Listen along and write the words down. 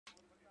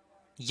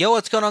Yo,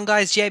 what's going on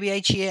guys,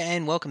 JBH here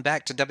and welcome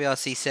back to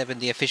WRC7,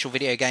 the official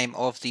video game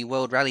of the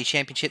World Rally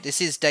Championship. This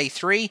is day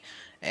 3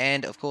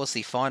 and of course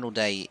the final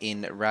day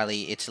in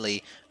Rally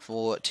Italy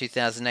for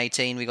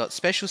 2018. We got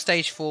Special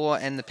Stage 4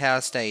 and the Power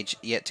Stage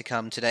yet to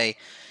come today.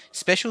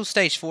 Special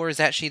Stage 4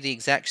 is actually the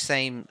exact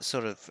same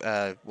sort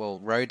of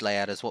road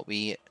layout as what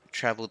we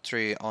travelled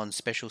through on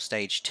Special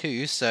Stage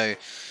 2, so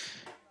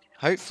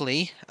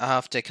hopefully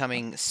after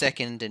coming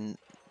second and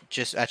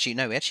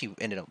we actually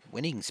ended up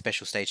winning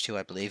Special Stage 2,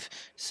 I believe.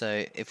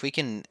 So if we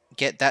can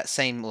get that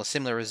same or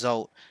similar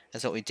result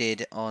as what we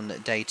did on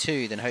day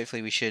 2, then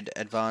hopefully we should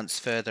advance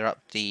further up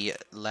the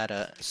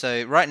ladder.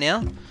 So right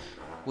now,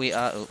 we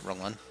are... oh, wrong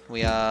one.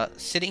 We are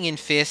sitting in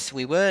 5th.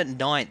 We were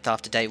 9th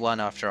after day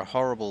 1 after a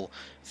horrible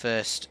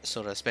first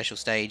sort of special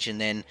stage. And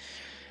then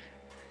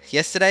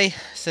yesterday,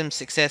 some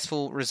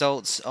successful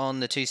results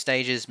on the 2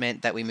 stages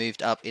meant that we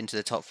moved up into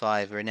the top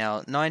 5. We're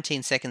now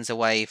 19 seconds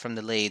away from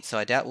the lead, so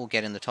I doubt we'll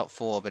get in the top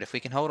 4. But if we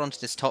can hold on to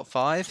this top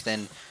 5,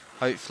 then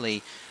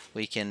hopefully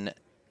we can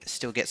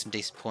still get some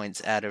decent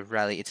points out of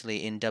Rally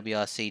Italy in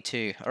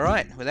WRC2.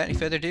 Alright, without any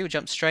further ado, we'll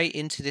jump straight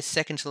into this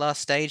second to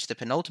last stage, the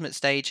penultimate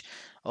stage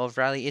of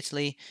Rally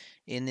Italy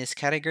in this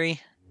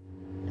category.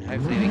 And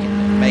hopefully we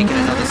can make it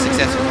another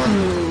successful one.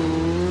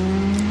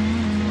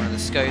 One of the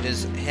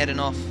Skodas heading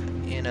off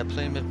in a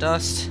plume of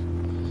dust.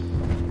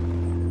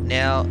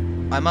 Now,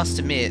 I must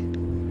admit,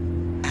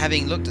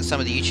 having looked at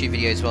some of the YouTube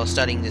videos while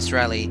studying this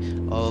rally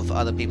of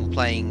other people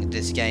playing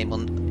this game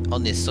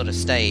on this sort of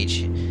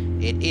stage,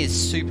 it is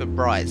super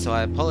bright, so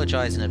I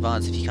apologise in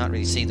advance if you can't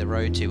really see the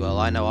road too well.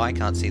 I know I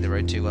can't see the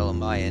road too well on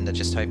my end. I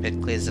just hope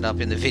it clears it up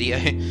in the video.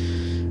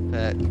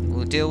 But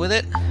we'll deal with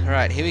it.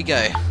 Alright, here we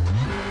go.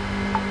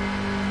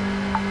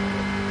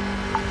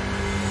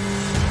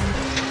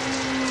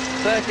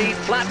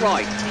 Flat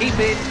right, keep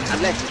in,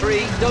 and left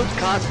 3, don't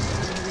cut.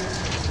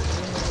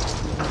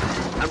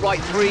 And right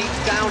 3,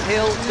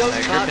 downhill, don't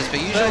cut.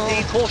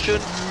 30, caution.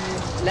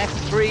 Left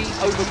 3,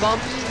 over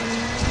bumps.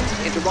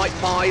 Into right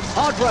 5,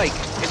 hard brake.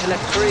 Into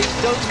left 3,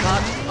 don't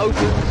cut,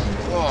 opens.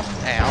 Oh,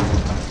 ow.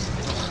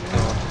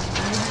 God.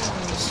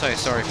 I'm so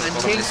sorry for the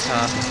bottom of this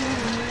car.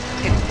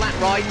 Into flat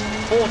right,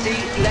 40,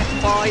 left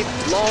 5,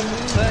 long,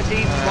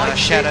 30, right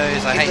shadows,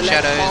 6, I hate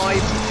shadows.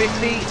 5,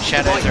 50,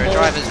 shadows right are a 4,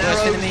 driver's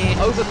worst narrow, enemy.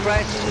 Over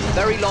crest,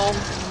 very long.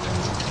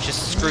 It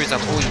just screws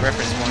up all your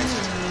reference points.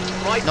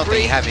 Right Not 3,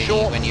 that you have any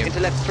short, when you're into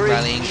left 3,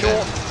 rallying,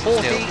 short,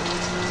 40. still.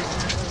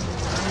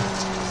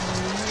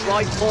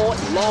 Right 4,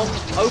 long,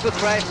 over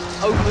crest,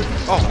 open.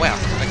 Oh wow,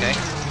 okay.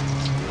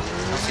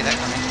 I'll see that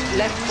coming.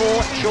 Left 4,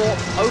 short,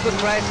 over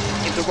crest,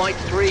 into right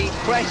 3,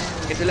 crest,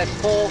 into left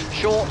 4,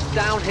 short,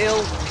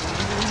 downhill.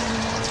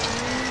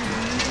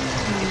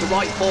 Into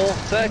right 4,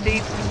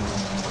 30.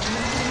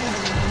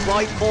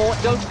 Right 4,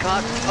 don't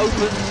cut,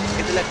 open,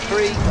 into left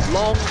 3,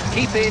 long,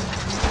 keep in.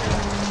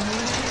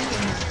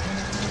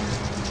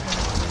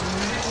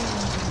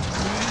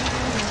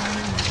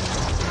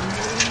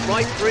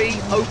 Right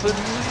 3, open.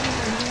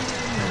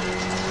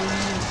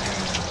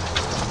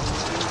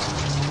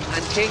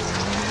 And kink,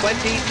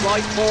 20,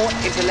 right 4,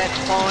 into left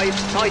 5,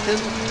 tighten.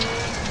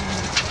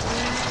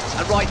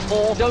 And right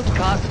 4, don't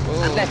cut,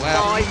 ooh, and left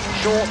wow. 5,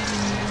 short.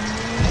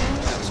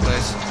 That was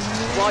close.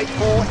 Right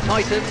 4,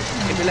 tighten,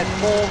 into left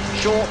 4,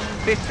 short,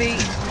 50.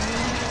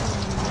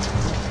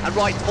 And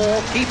right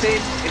 4, keep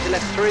in, into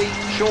left 3,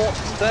 short,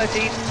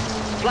 30.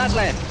 Flat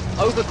left,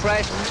 over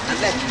crest, and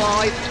left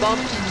 5,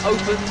 bumps,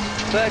 opens,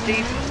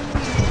 30.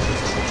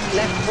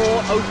 Left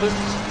 4, opens,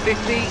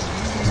 50.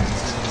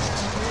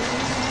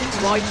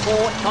 Right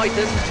 4,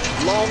 tightens,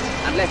 long,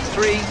 and left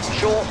 3,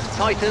 short,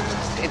 tightens,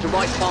 into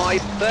right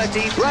 5, 30,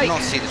 I brake.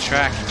 cannot see the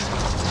track.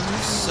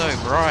 It's so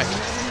bright.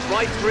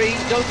 Right 3,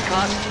 don't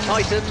cut,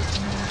 tighten.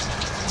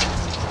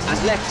 And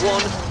left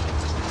 1.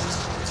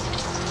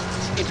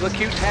 Into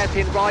acute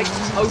hairpin right,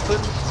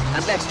 open.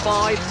 And left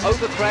 5,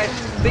 over crest,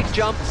 big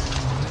jump.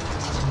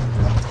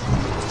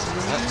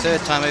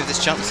 Third time over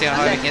this jump, see how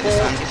And high we can left get 4, this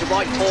time. into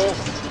right 4.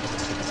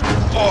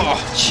 Oh,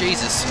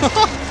 Jesus.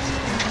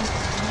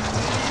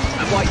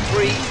 And right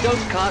 3,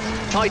 don't cut,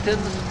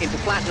 tightens, into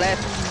flat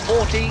left,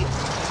 40.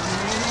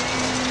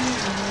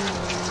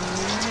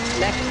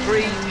 Left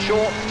 3,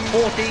 short,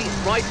 40,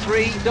 right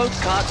 3, don't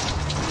cut.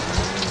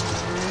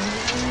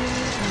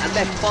 And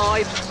left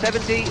 5,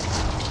 70.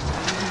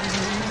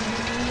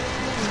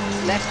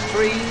 Left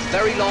 3,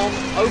 very long,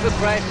 over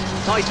crest,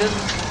 tightens.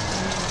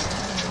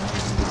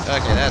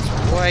 Okay, that's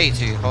way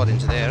too hot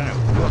into there. I don't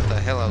know what the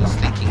hell I was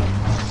thinking.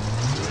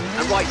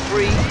 And right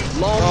 3,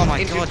 long, Oh my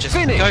into god, just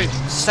finish. go.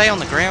 Stay on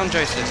the ground,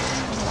 Joseph.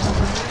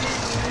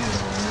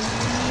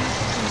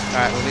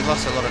 Alright, well we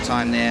lost a lot of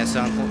time there,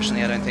 so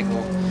unfortunately I don't think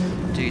we'll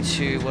do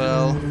too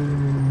well.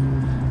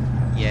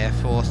 Yeah,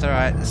 4th,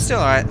 alright. Still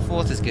alright,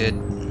 4th is good.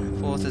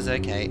 4th is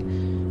okay.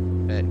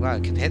 But wow,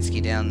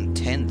 Kopetsky down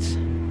 10th.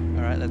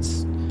 Alright,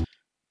 that's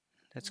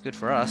good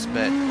for us,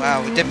 but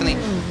wow, we definitely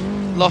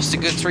lost a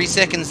good 3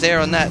 seconds there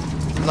on that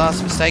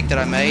last mistake that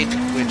I made,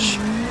 which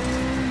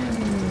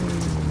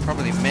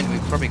probably meant we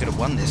probably could have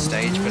won this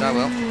stage, but oh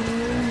well.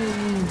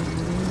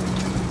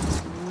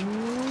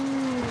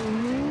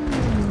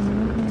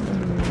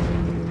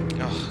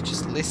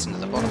 listen to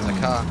the bottom of the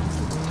car.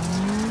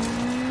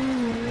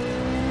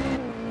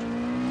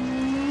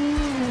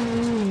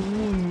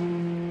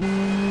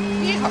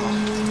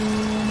 Yeah.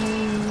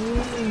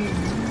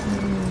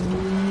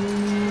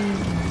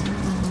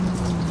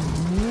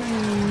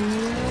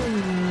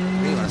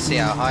 See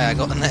how high I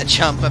got in that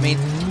jump. I mean,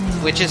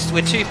 we're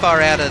too far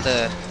out of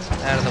the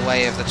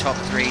way of the top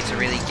three to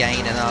really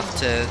gain enough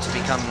to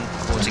become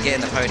or to get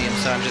in the podium.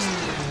 So I'm just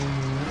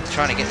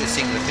trying to get this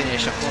thing to the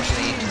finish.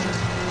 Unfortunately,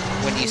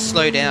 when you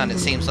slow down, it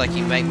seems like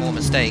you make more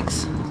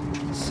mistakes.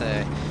 So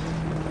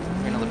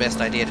probably not the best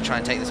idea to try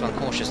and take this one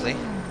cautiously.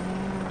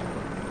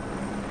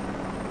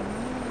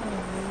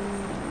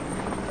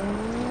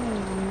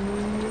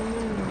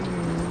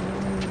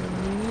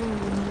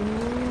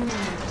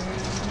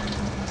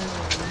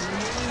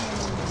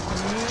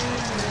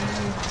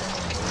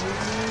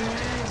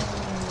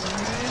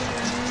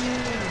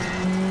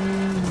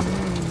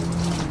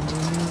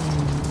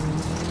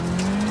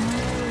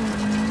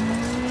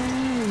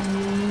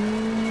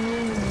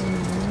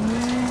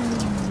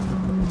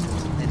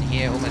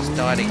 Almost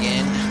died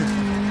again.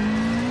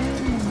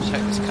 Just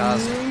hope this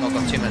car's not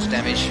got too much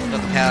damage.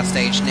 Got the power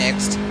stage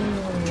next.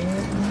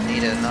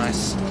 Need a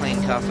nice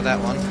clean car for that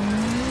one.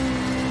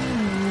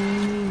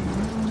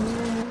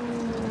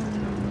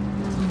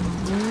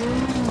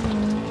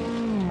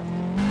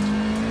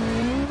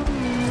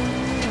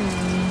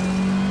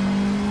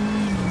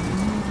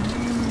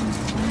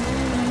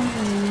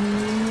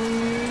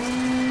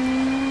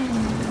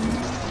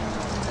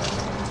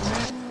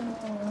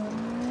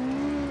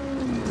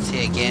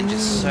 Again,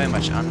 just so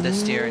much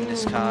understeer in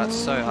this car. It's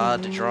so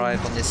hard to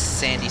drive on this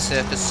sandy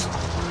surface.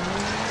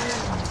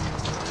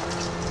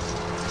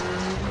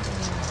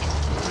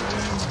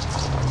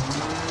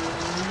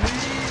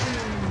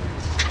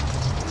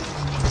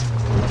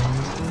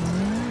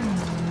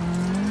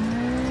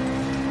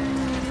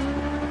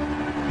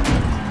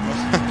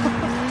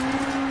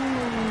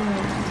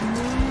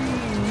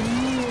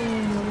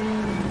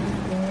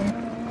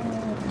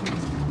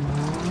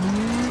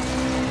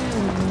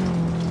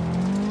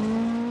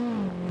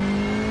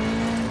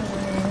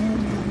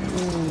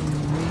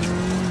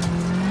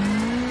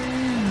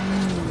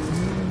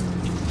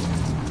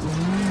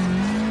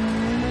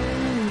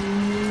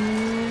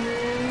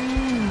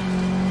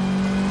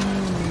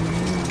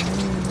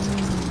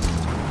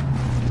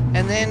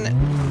 And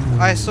then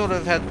I sort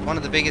of had one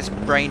of the biggest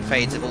brain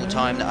fades of all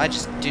time. That I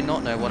just do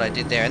not know what I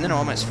did there. And then I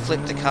almost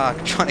flipped the car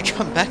trying to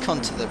come back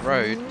onto the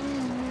road.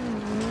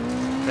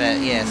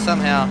 But yeah,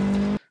 somehow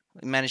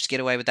we managed to get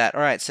away with that.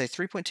 Alright, so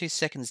 3.2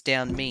 seconds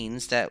down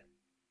means that...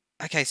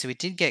 Okay, so we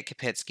did get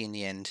Kopetsky in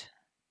the end.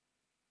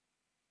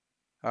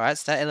 Alright,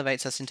 so that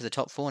elevates us into the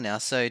top 4 now.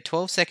 So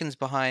 12 seconds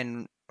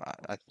behind,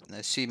 I'm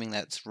assuming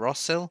that's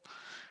Rossell.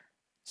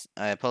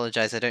 I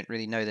apologise, I don't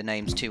really know the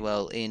names too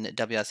well in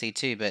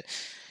WRC2, but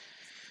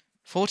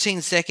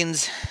 14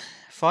 seconds,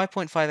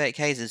 5.58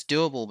 Ks is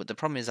doable, but the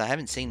problem is I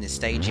haven't seen this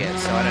stage yet,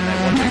 so I don't know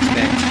what to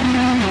expect.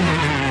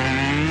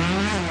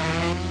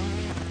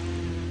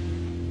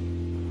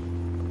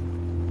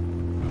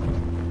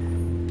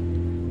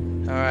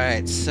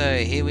 Alright, so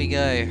here we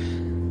go.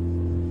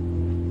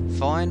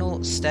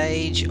 Final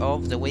stage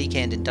of the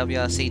weekend in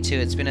WRC2.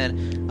 It's been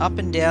an up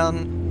and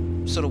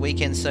down sort of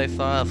weekend so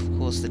far. Of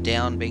course, the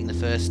down being the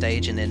first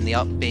stage and then the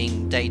up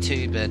being day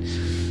 2, but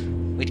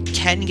we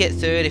can get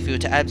third if we were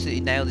to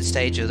absolutely nail this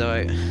stage,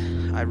 although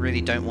I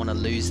really don't want to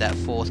lose that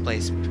 4th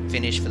place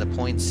finish for the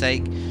points'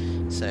 sake.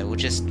 So we'll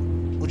just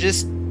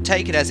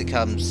take it as it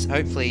comes.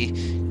 Hopefully,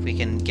 if we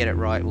can get it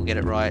right, we'll get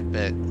it right,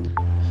 but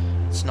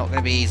it's not going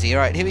to be easy.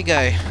 Alright, here we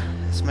go.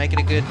 Let's make it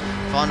a good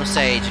final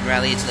stage in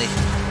Rally Italy.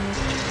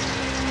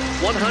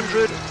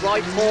 100,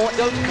 right 4,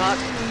 don't cut,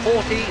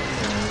 40.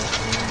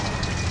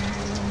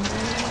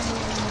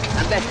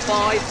 And left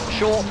 5,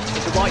 short,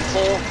 into right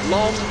 4,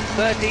 long,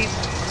 30.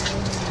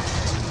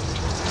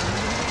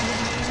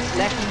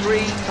 Left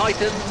 3,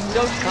 tighten,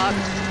 don't cut,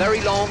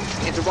 very long,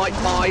 into right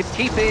 5,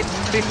 keep in,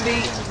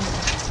 50.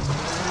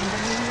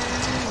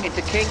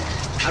 Into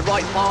kinks, and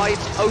right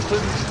 5,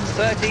 opens,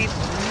 30.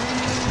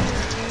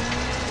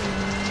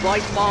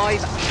 Right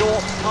 5,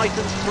 short,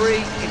 tightens 3,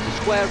 into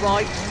square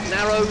right,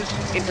 narrows,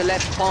 into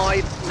left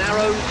 5,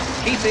 narrows,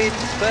 keep in,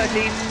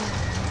 30.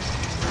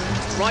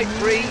 Right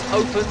 3,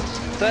 opens,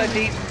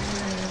 30.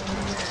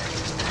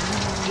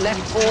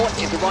 Left 4,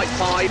 into right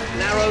 5,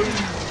 narrows,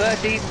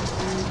 30.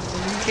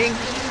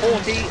 Kinks,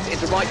 40,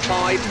 into right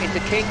 5, into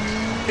kinks,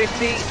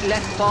 50,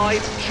 left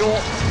 5,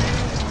 short.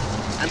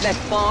 And left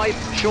 5,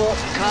 short,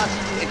 cut,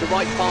 into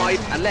right 5,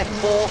 and left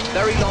 4,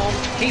 very long,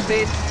 keep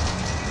in.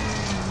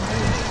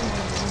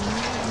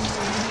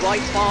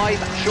 Right 5,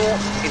 short,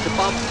 into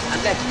bump,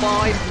 and left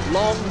 5,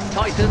 long,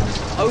 tightens,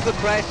 over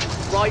crest,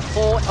 right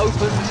 4,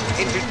 opens,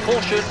 into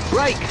caution,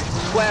 brake,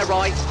 square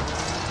right,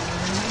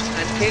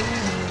 and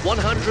kinks,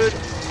 100.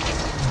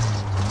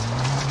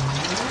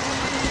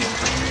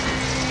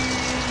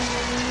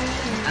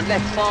 And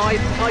left 5,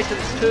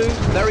 tightens 2,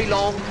 very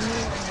long.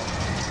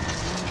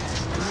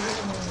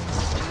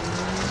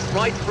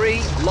 Right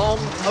 3, long,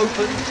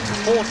 opens,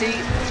 40.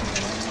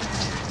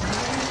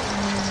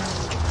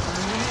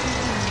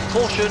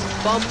 Caution,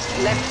 bump,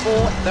 left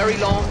 4, very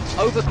long,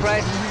 over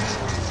crest.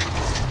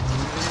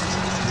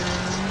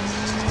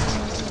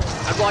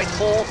 And right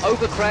 4,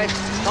 over crest,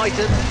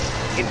 tightens,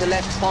 into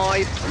left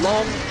 5,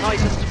 long,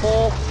 tightens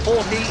 4,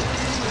 40.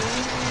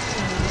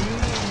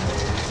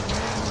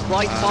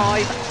 Right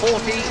 5,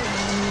 40.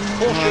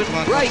 Caution,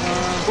 brake,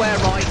 square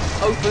right,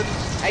 opens,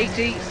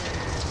 80.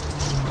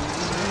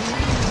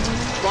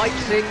 Right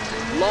 6,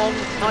 long,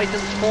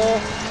 tightens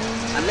 4,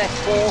 and left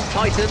 4,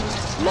 tightens,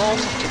 long,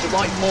 into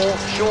right 4,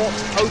 short,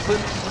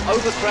 opens,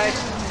 over crest,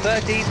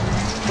 30,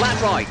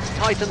 flat right,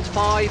 tightens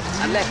 5,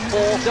 and left 4,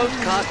 don't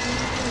cut,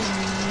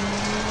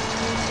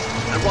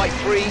 and right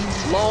 3,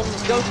 long,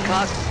 don't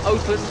cut,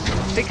 opens,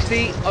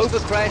 60, over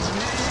crest,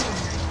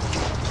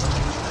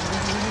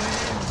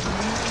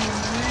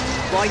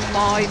 right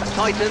 5,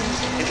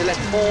 tightens, into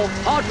left 4,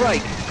 hard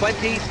brake,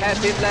 20,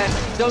 hairpin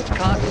left, don't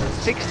cut,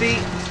 60,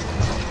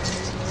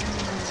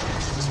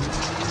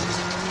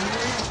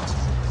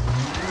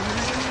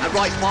 and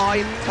right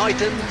 5,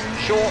 tightens,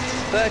 short,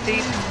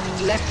 30,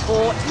 left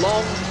 4,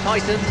 long,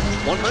 tightens,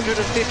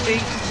 150,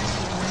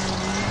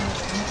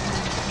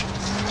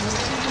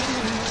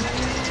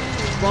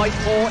 right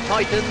 4,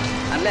 tightens,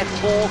 and left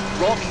 4,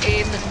 rock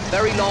in,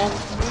 very long.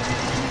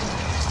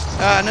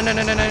 No.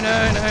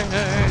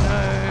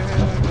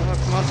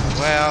 Come on.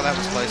 Wow, that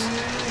was close.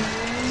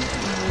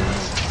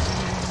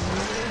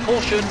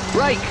 Caution,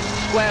 brake,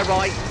 square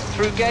right,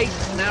 through gate,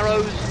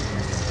 narrows.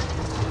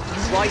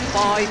 Right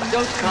 5,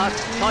 don't cut,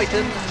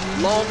 tighten,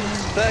 long,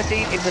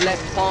 30, into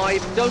left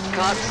 5, don't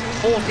cut,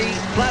 40,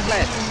 flat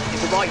left,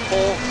 into right 4,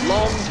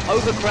 long,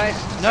 over crest.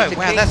 No,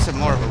 wow, that's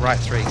more of a right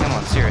 3. Come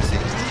on, seriously.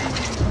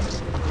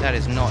 That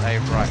is not a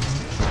right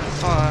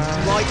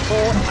 5. Right 4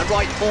 and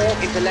right 4,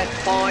 into left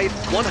 5,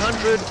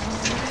 100.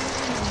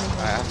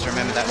 I have to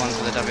remember that one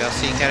for the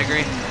WRC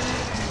category.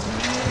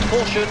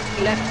 Caution,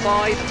 left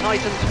 5,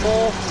 tightens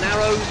 4,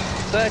 narrows,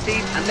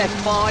 30, and left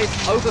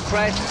 5, over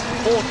crest,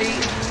 40.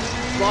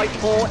 Right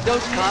 4,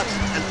 don't cut,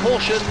 and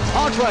caution,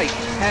 hard brake,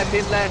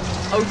 hairpin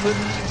left, opens,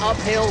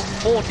 uphill,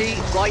 40,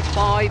 right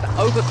 5,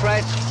 over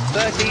crest,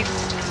 30,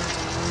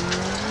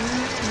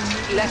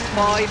 left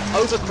 5,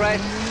 over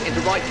crest,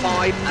 into right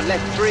 5, and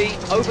left 3,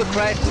 over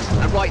crest,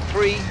 and right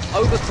 3,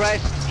 over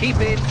crest, keep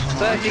in,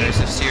 30.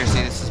 Joseph,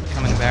 seriously, this is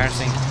becoming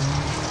embarrassing.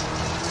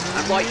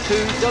 And right 2,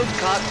 don't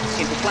cut,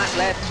 into flat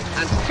left,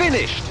 and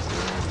finished.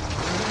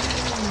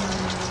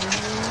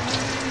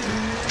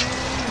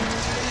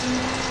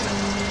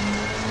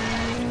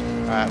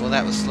 Alright, well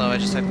that was slow, I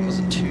just hope it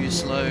wasn't too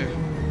slow.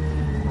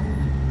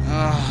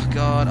 Oh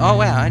god, oh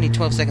wow, only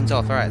 12 seconds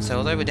off. Alright, so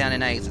although we're down in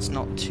 8s, it's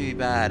not too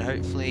bad.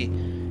 Hopefully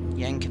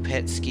Jan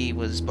Kapetsky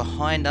was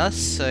behind us,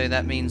 so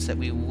that means that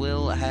we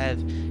will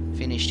have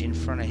finished in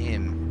front of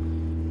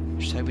him.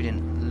 Just hope we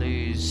didn't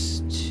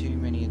lose too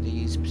many of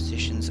these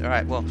positions.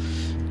 Alright, well,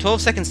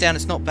 12 seconds down,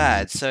 it's not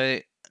bad, so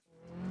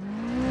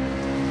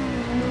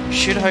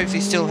should hopefully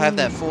still have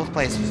that 4th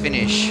place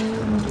finish,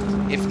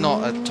 if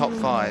not a top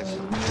 5.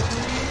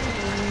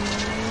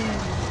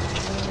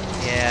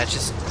 Yeah,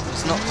 just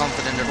was not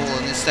confident at all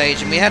in this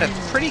stage, and we had a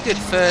pretty good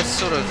first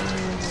sort of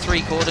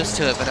 3 quarters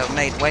to it, but I've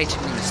made way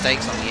too many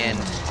mistakes on the end.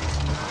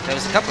 There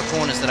was a couple of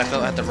corners that I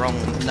felt had the wrong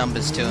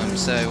numbers to them,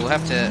 so we'll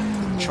have to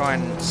try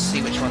and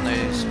see which one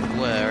those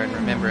were and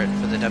remember it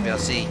for the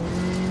WRC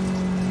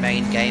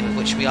main game, of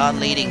which we are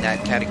leading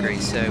that category,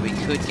 so we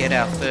could get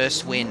our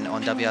first win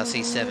on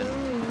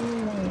WRC7.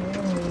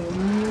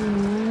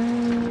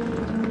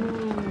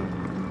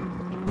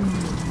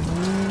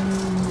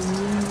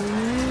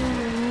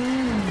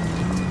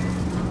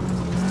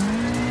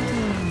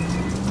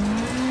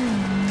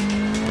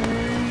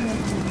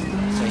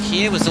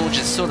 Here was all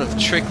just sort of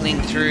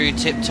trickling through,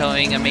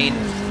 tiptoeing. I mean,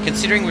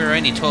 considering we were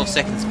only 12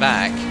 seconds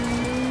back,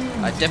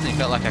 I definitely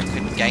felt like I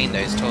could gain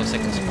those 12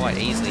 seconds quite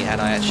easily had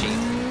I actually,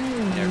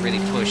 you know, really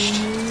pushed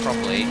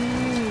properly.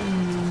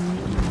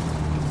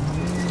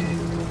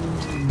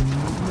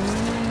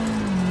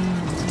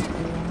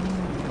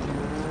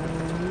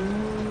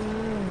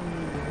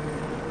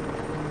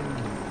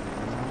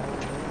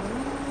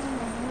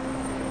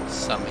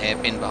 Some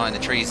hairpin behind the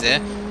trees there.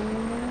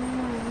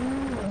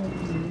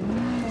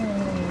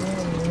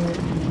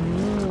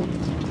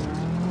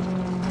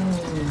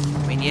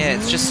 Yeah,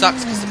 it just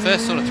sucks because the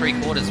first sort of 3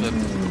 quarters were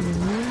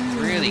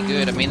really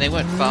good. I mean, they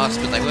weren't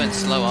fast, but they weren't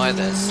slow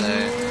either, so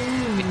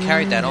if we'd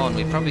carried that on,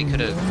 we probably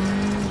could have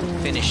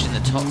finished in the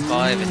top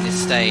 5 in this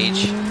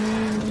stage.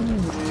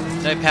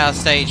 No power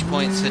stage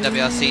points for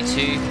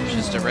WRC2,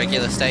 just a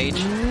regular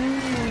stage.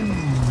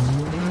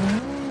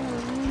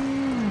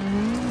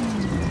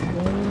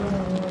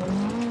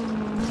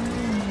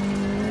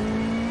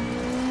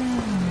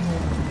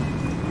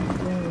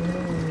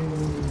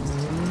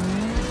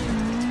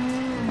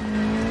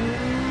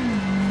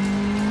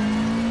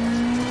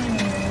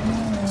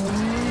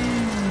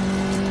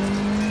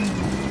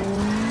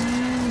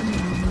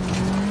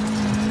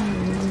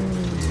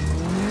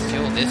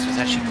 This was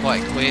actually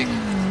quite quick.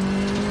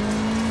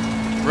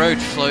 Road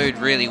flowed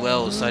really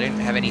well, so I didn't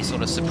have any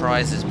sort of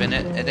surprises, but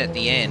at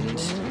the end,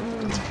 just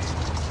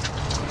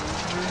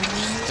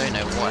don't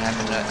know what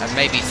happened. I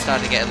maybe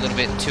started to get a little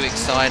bit too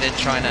excited,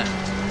 trying to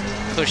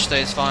push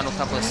those final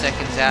couple of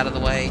seconds out of the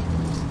way.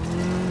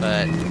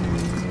 But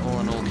all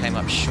in all, came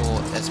up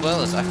short, as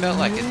well as I felt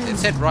like it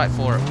said right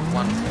 4 at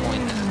one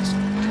point, and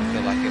I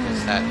feel like it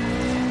was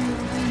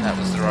that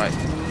was the right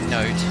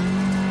note.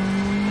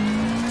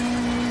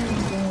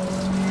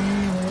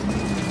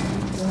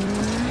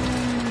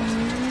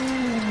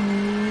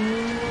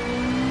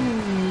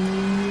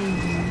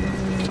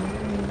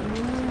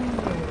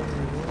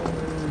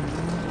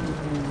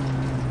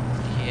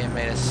 Here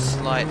made a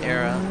slight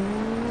error.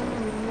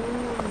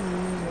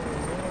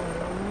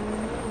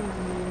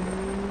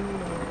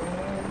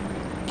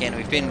 Again,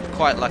 we've been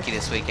quite lucky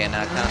this weekend,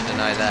 I can't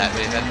deny that.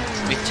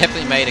 We've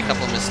definitely made a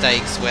couple of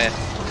mistakes where it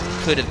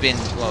could have been,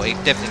 well, it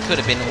definitely could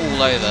have been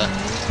all over,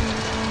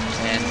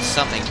 and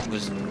something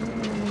was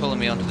pulling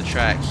me onto the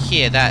track.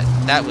 Here,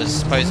 that was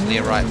supposedly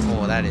a right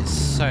 4. That is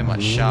so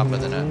much sharper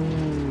than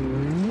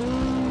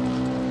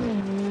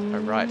a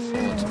right 4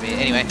 to me.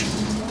 Anyway,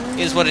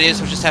 it is what it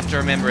is, we'll just have to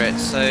remember it.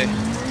 So,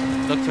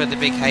 look for the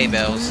big hay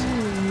bales.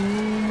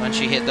 Once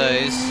you hit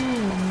those,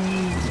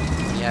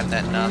 you have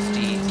that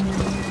nasty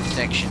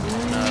section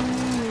coming up.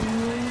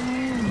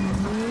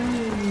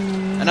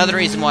 Another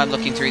reason why I'm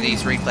looking through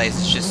these replays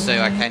is just so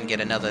I can get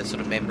another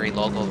sort of memory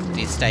log of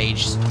the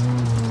stage.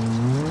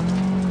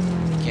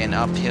 Again,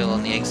 uphill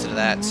on the exit of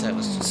that, so it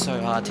was just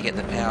so hard to get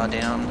the power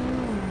down.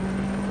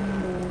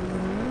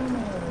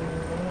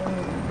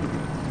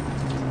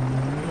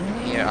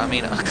 Here, I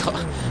mean,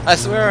 I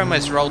swear I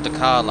almost rolled the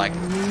car like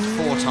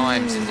 4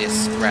 times in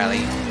this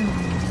rally.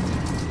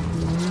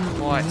 It's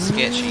quite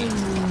sketchy.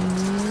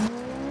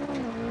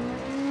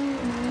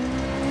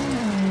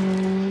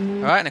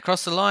 Alright, and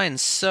across the line,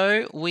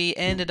 so we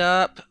ended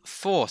up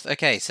 4th.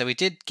 Okay, so we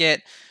did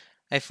get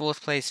a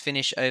 4th place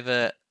finish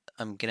over,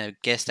 I'm going to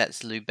guess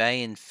that's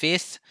Lubay in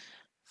 5th.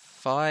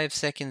 5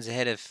 seconds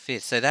ahead of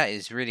 5th, so that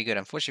is really good.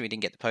 Unfortunately, we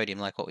didn't get the podium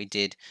like what we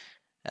did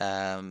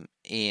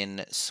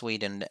in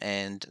Sweden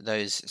and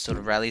those sort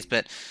of rallies,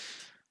 but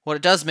what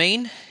it does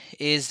mean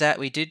is that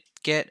we did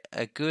get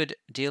a good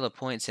deal of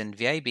points, and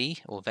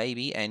Vaby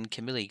and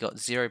Camilli got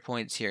 0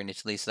 points here in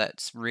Italy, so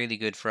that's really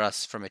good for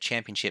us from a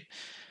championship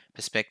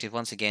perspective.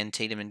 Once again,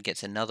 Tiedemann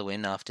gets another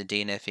win after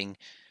DNFing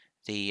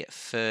the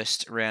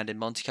first round in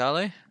Monte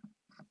Carlo.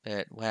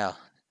 But wow.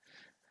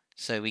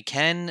 So we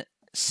can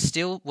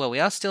still, well, we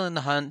are still in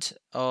the hunt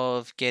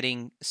of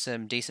getting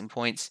some decent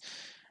points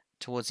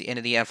towards the end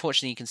of the year.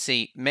 Unfortunately, you can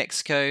see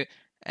Mexico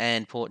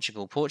and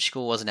Portugal.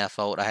 Portugal wasn't our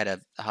fault. I had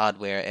a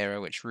hardware error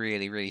which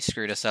really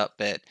screwed us up.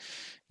 But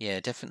yeah,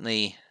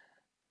 definitely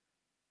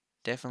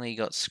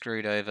got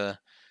screwed over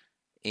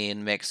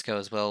in Mexico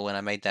as well when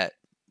I made that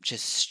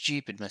just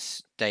stupid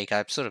mistake.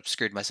 I sort of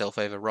screwed myself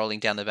over rolling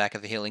down the back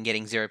of the hill and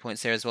getting 0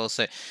 points there as well.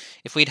 So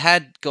if we'd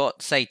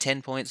got, say,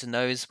 10 points in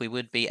those, we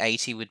would be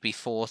 80, would be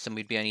 4th, and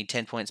we'd be only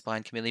 10 points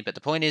behind Camilli. But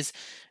the point is,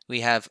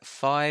 we have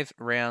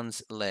 6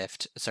 rounds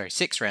left.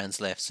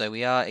 So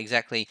we are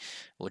exactly,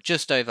 or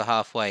just over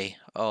halfway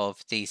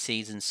of the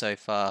season so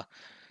far.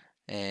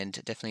 And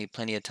definitely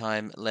plenty of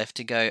time left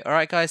to go.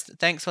 Alright guys,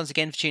 thanks once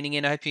again for tuning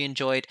in. I hope you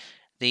enjoyed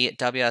the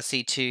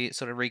WRC2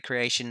 sort of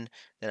recreation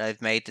that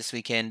I've made this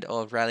weekend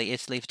of Rally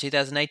Italy for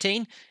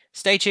 2018.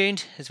 Stay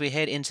tuned as we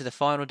head into the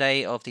final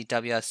day of the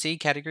WRC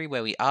category,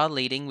 where we are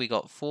leading. We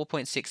got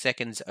 4.6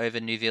 seconds over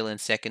Neuville in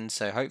second,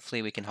 so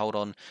hopefully we can hold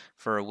on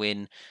for a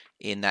win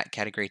in that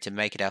category to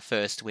make it our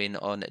first win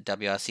on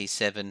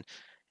WRC7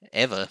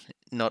 ever,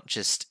 not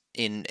just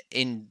in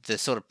the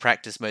sort of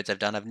practice modes I've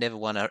done. I've never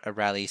won a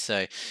rally,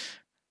 so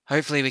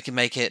hopefully we can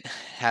make it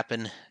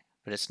happen.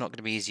 But it's not going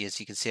to be easy. As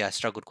you can see, I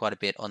struggled quite a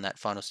bit on that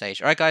final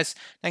stage. Alright guys,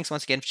 thanks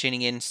once again for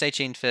tuning in. Stay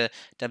tuned for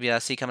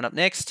WRC coming up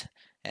next.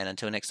 And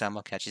until next time,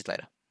 I'll catch you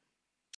later.